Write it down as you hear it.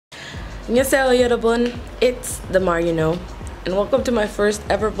Annyeonghaseyo 여러분, it's the Mar, and welcome to my first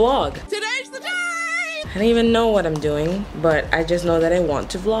ever vlog. Today's the day! I don't even know what I'm doing, but I just know that I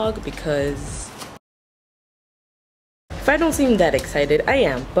want to vlog because if I don't seem that excited, I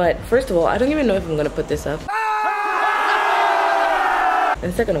am. But first of all, I don't even know if I'm gonna put this up.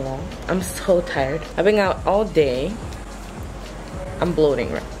 And second of all, I'm so tired. I've been out all day. I'm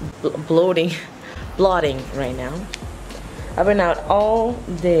bloating right now. I've been out all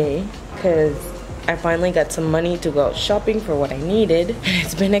day because I finally got some money to go out shopping for what I needed, and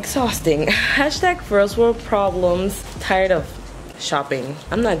it's been exhausting. Hashtag first world problems. Tired of shopping.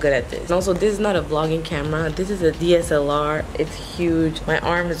 I'm not good at this. And also, this is not a vlogging camera. This is a DSLR. It's huge. My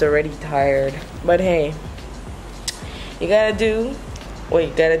arm is already tired. But hey, you gotta do what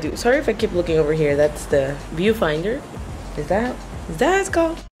you gotta do. Sorry if I keep looking over here. That's the viewfinder. Is that what it's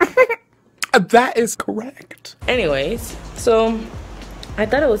called? That is correct. Anyways, so I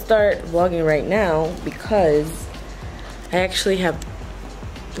thought I would start vlogging right now because I actually have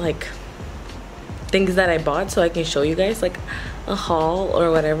like things that I bought, so I can show you guys like a haul or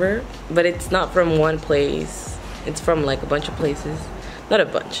whatever. But it's not from one place. It's from like a bunch of places. Not a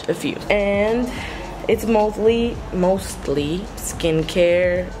bunch, a few. And it's mostly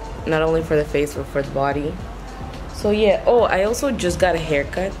skincare, not only for the face but for the body. So yeah, oh, I also just got a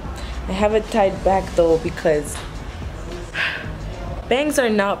haircut. I have it tied back though because bangs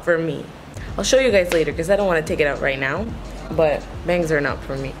are not for me. I'll show you guys later because I don't want to take it out right now, but bangs are not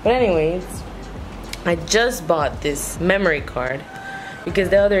for me. But anyways, I just bought this memory card because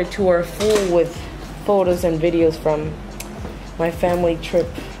the other two are full with photos and videos from my family trip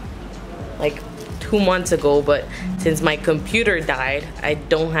like 2 months ago, but since my computer died, I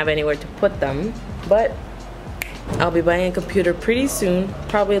don't have anywhere to put them. But I'll be buying a computer pretty soon,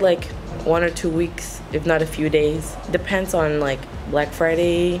 probably like 1 or 2 weeks, if not a few days. Depends on like Black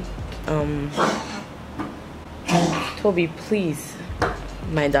Friday. Toby, please.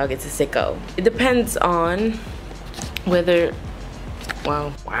 My dog is a sicko. It depends on whether,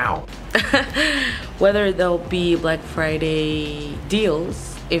 wow. whether there'll be Black Friday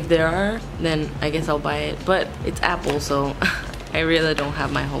deals. If there are, then I guess I'll buy it. But it's Apple, so I really don't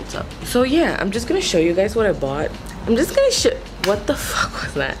have my hopes up. So yeah, I'm just gonna show you guys what I bought. What the fuck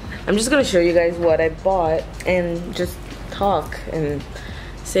was that? I'm just gonna show you guys what I bought and just talk and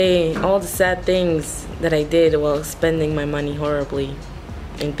say all the sad things that I did while spending my money horribly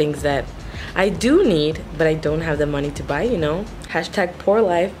and things that I do need, but I don't have the money to buy, Hashtag poor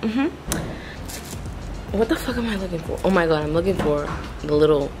life. What the fuck am I looking for? Oh my god, I'm looking for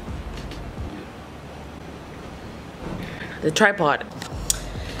the tripod.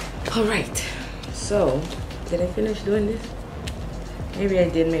 Alright, so did I finish doing this? Maybe I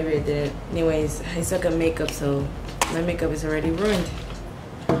did, maybe I didn't. Anyways, I suck at makeup, so my makeup is already ruined.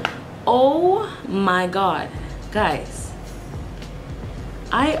 Oh my god, guys,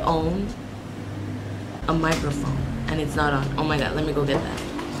 I own a microphone and it's not on. Oh my god, let me go get that.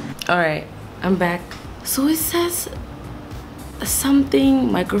 Alright, I'm back. So it says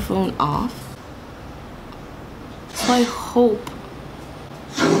something microphone off. So I hope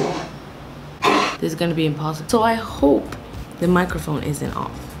this is gonna be impossible. So I hope the microphone isn't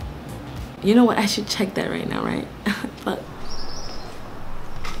off. You know what? I should check that right now, right? But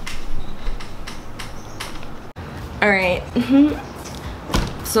alright.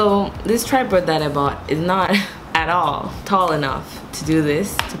 So this tripod that I bought is not at all tall enough to do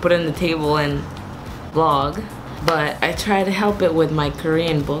this, to put on the table and vlog. But I try to help it with my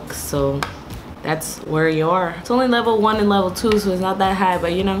Korean books, so that's where you are. It's only level 1 and level 2, so it's not that high,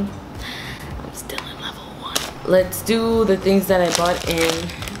 but I'm still in level 1. Let's do the things that I bought in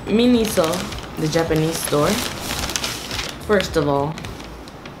Miniso, the Japanese store. First of all,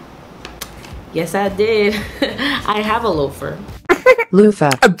 yes I did. I have a loafer.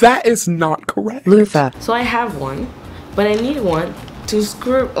 Loofah. That is not correct. Loofah. So I have one, but I need one to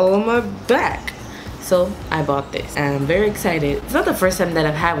screw on my back. So I bought this and I'm very excited. It's not the first time that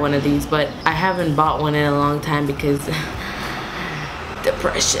I've had one of these, but I haven't bought one in a long time because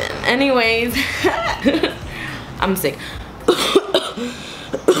depression. Anyways, I'm sick.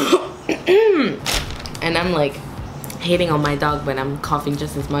 And I'm like hating on my dog, but I'm coughing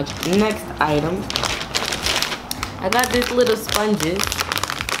just as much. Next item, I got these little sponges,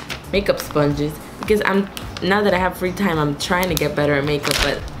 makeup sponges, because now that I have free time, I'm trying to get better at makeup,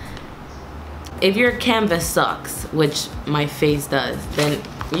 but if your canvas sucks, which my face does, then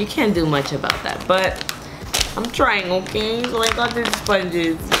you can't do much about that. But I'm trying, okay? So I got these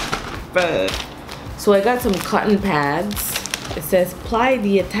sponges. So I got some cotton pads. It says, apply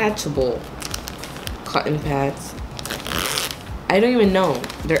the attachable cotton pads. I don't even know.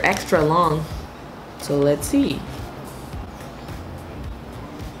 They're extra long. So let's see.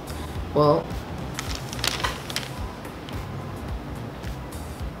 Well,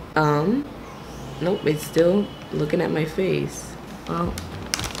 nope, it's still looking at my face. Well,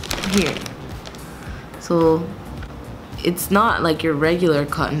 here. So it's not like your regular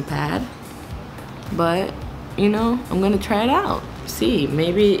cotton pad, but you know, I'm gonna try it out. See,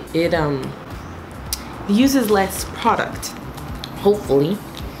 maybe it uses less product. Hopefully.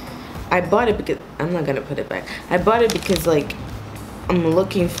 I bought it because I'm not gonna put it back. I bought it because like I'm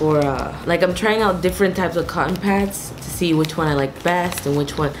looking for like I'm trying out different types of cotton pads to see which one I like best and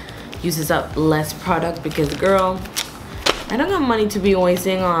which one uses up less product, because girl, I don't got money to be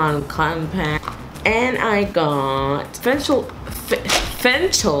wasting on cotton pads. And I got facial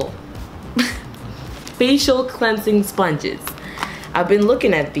cleansing sponges. I've been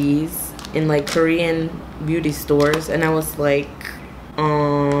looking at these in like Korean beauty stores and I was like,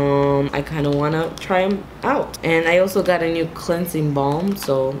 I kind of want to try them out. And I also got a new cleansing balm,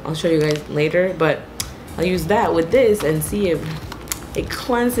 so I'll show you guys later, but I'll use that with this and see if it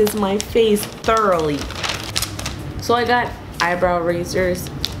cleanses my face thoroughly. So I got eyebrow razors,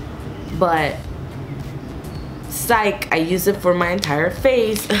 but psych, I use it for my entire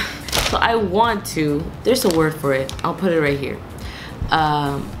face. So I want to, there's a word for it, I'll put it right here.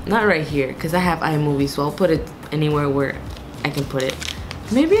 Not right here because I have iMovie, so I'll put it anywhere where I can put it.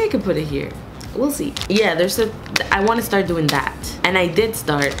 Maybe I can put it here, we'll see. Yeah, I want to start doing that, and I did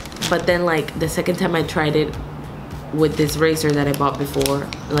start, but then like the second time I tried it with this razor that I bought before,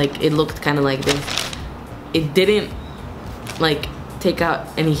 like it looked kind of like this. It didn't like take out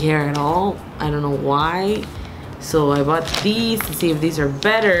any hair at all. I don't know why. So I bought these to see if these are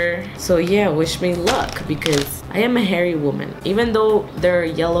better. So yeah, wish me luck, because I am a hairy woman. Even though they're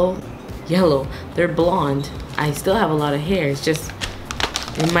yellow, they're blonde, I still have a lot of hair. It's just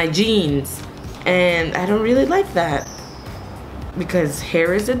in my genes, and I don't really like that, because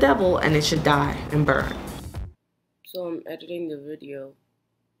hair is the devil and it should die and burn. So I'm editing the video,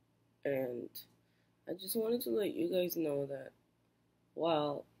 and I just wanted to let you guys know that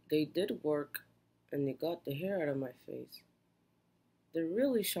while they did work and they got the hair out of my face, they're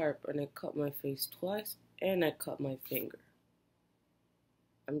really sharp, and I cut my face twice and I cut my finger.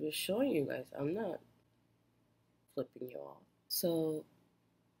 I'm just showing you guys, I'm not flipping you off. So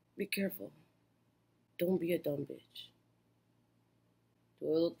be careful. Don't be a dumb bitch. Do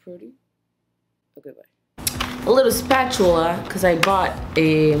I look pretty? Okay, bye. A little spatula, because I bought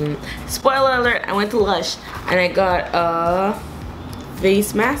a, spoiler alert, I went to Lush and I got a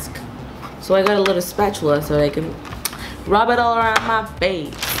face mask. So I got a little spatula so I can rub it all around my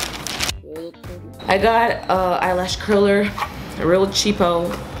face. I got eyelash curler, a real cheapo,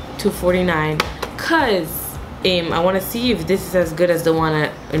 $2.49, cause I want to see if this is as good as the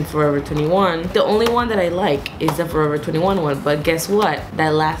one in Forever 21. The only one that I like is the Forever 21 one, but guess what?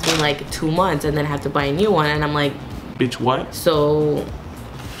 That lasts me like 2 months and then I have to buy a new one, and I'm like, bitch, what? So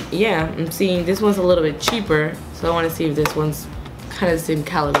yeah, I'm seeing this one's a little bit cheaper, so I want to see if this one's kind of the same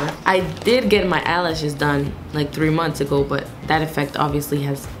caliber. I did get my eyelashes done like 3 months ago, but that effect obviously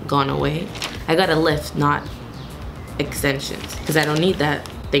has gone away. I got a lift, not extensions, because I don't need that,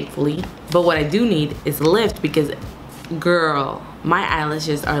 thankfully. But what I do need is a lift, because girl, my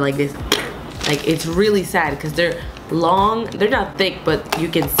eyelashes are like this. Like, it's really sad because they're long, they're not thick, but you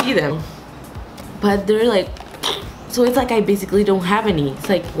can see them, but they're like, so it's like I basically don't have any. It's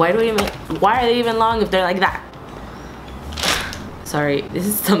like, why are they even long if they're like that? Sorry, this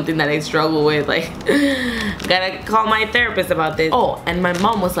is something that I struggle with. Like, gotta call my therapist about this. Oh, and my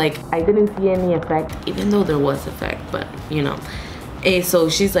mom was like, I didn't see any effect, even though there was effect, but you know. And so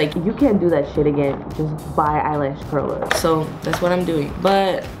she's like, you can't do that shit again. Just buy eyelash curler. So that's what I'm doing.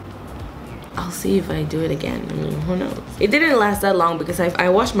 But I'll see if I do it again. I mean, who knows? It didn't last that long because I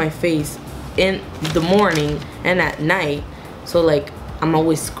wash my face in the morning and at night. So like, I'm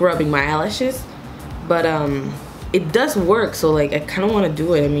always scrubbing my eyelashes. But it does work, so like I kind of want to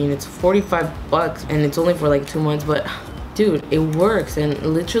do it. I mean, it's 45 bucks and it's only for like 2 months, but dude, it works. And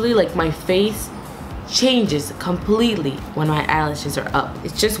literally, like, my face changes completely when my eyelashes are up.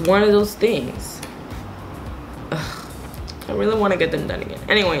 It's just one of those things. Ugh, I really want to get them done again.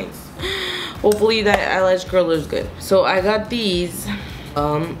 Anyways, hopefully that eyelash curler is good. So I got these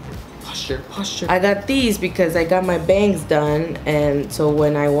posture. I got these because I got my bangs done, and so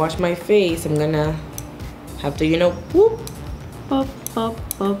when I wash my face, I'm gonna have to, you know, whoop, pop, pop,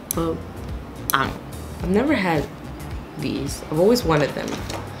 pop, pop. I've never had these. I've always wanted them.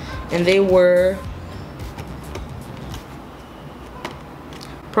 And they were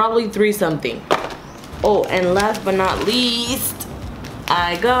probably $3 something. Oh, and last but not least,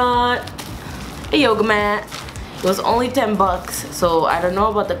 I got a yoga mat. It was only 10 bucks, so I don't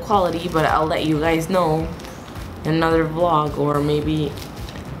know about the quality, but I'll let you guys know in another vlog, or maybe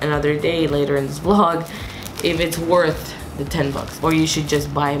another day later in this vlog, if it's worth the 10 bucks, or you should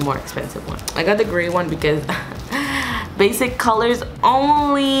just buy a more expensive one. I got the gray one because basic colors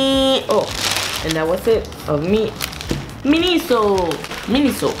only. Oh, and that was it of me. Miniso,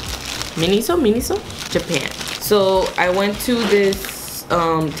 Japan. So I went to this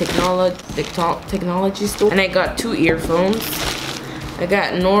technology store, and I got 2 earphones. I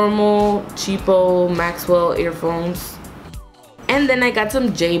got normal cheapo Maxwell earphones, and then I got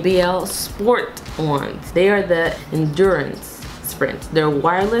some JBL sport ones. They are the Endurance Sprint. They're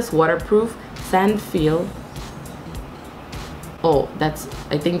wireless, waterproof, sand feel. Oh,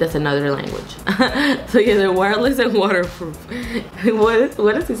 I think that's another language. So yeah, they're wireless and waterproof.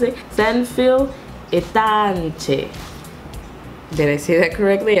 What does it say? Sand feel etanche. Did I say that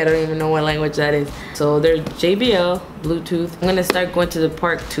correctly? I don't even know what language that is. So they're JBL, Bluetooth. I'm gonna start going to the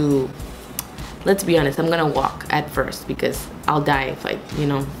park to, let's be honest, I'm gonna walk at first because I'll die if I, you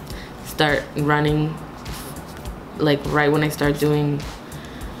know, start running like right when I start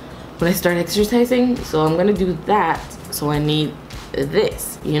exercising. So I'm gonna do that. So I need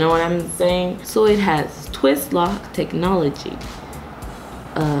this, you know what I'm saying? So it has twist lock technology.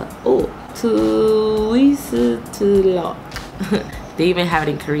 Twist to lock. They even have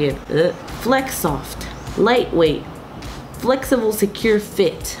it in Korean. Flex soft, lightweight, flexible, secure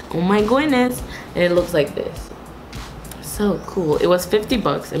fit. Oh my goodness. And it looks like this. So cool. It was 50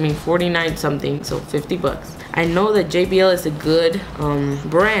 bucks. I mean 49 something, so 50 bucks. I know that JBL is a good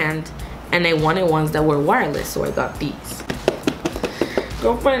brand, and I wanted ones that were wireless, so I got these.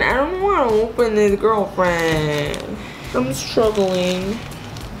 Girlfriend, I don't want to open this, girlfriend. I'm struggling.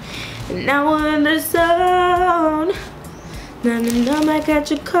 And now when the sun, numb, I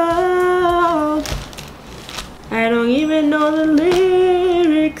catch a cold. I don't even know the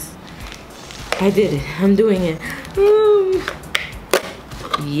lyrics. I did it. I'm doing it.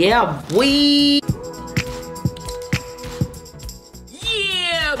 Yeah, boy.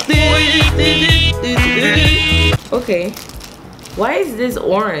 Yeah, boy. Okay. Why is this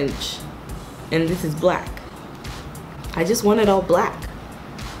orange and this is black? I just want it all black.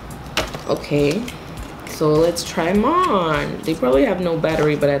 Okay. So let's try them on. They probably have no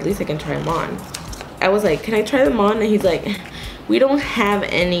battery, but at least I can try them on. I was like, can I try them on? And he's like, we don't have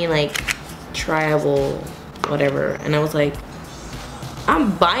any like tryable whatever. And I was like,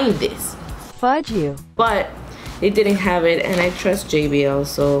 I'm buying this. Fudge you. But they didn't have it, and I trust JBL,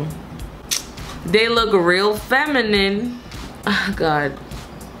 so they look real feminine. Oh God.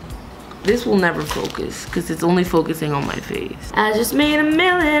 This will never focus because it's only focusing on my face. I just made $1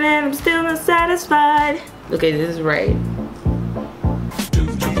 million and I'm still not satisfied. Okay, this is right.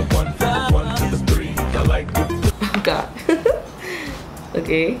 Oh God.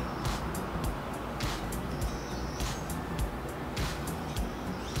 Okay.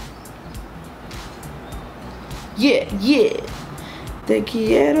 Yeah, yeah. Te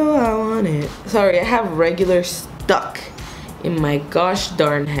quiero, I want it. Sorry, I have regular stuck in my gosh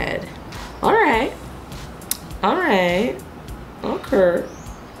darn head. Alright. Alright. Okay.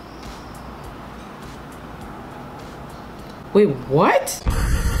 Wait, what?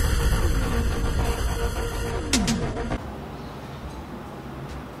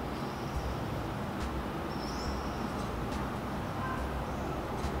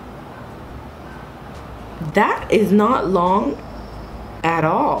 That is not long at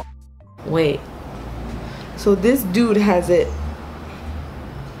all. Wait. So this dude has it.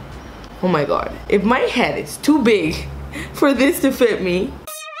 Oh my God. If my head is too big for this to fit me.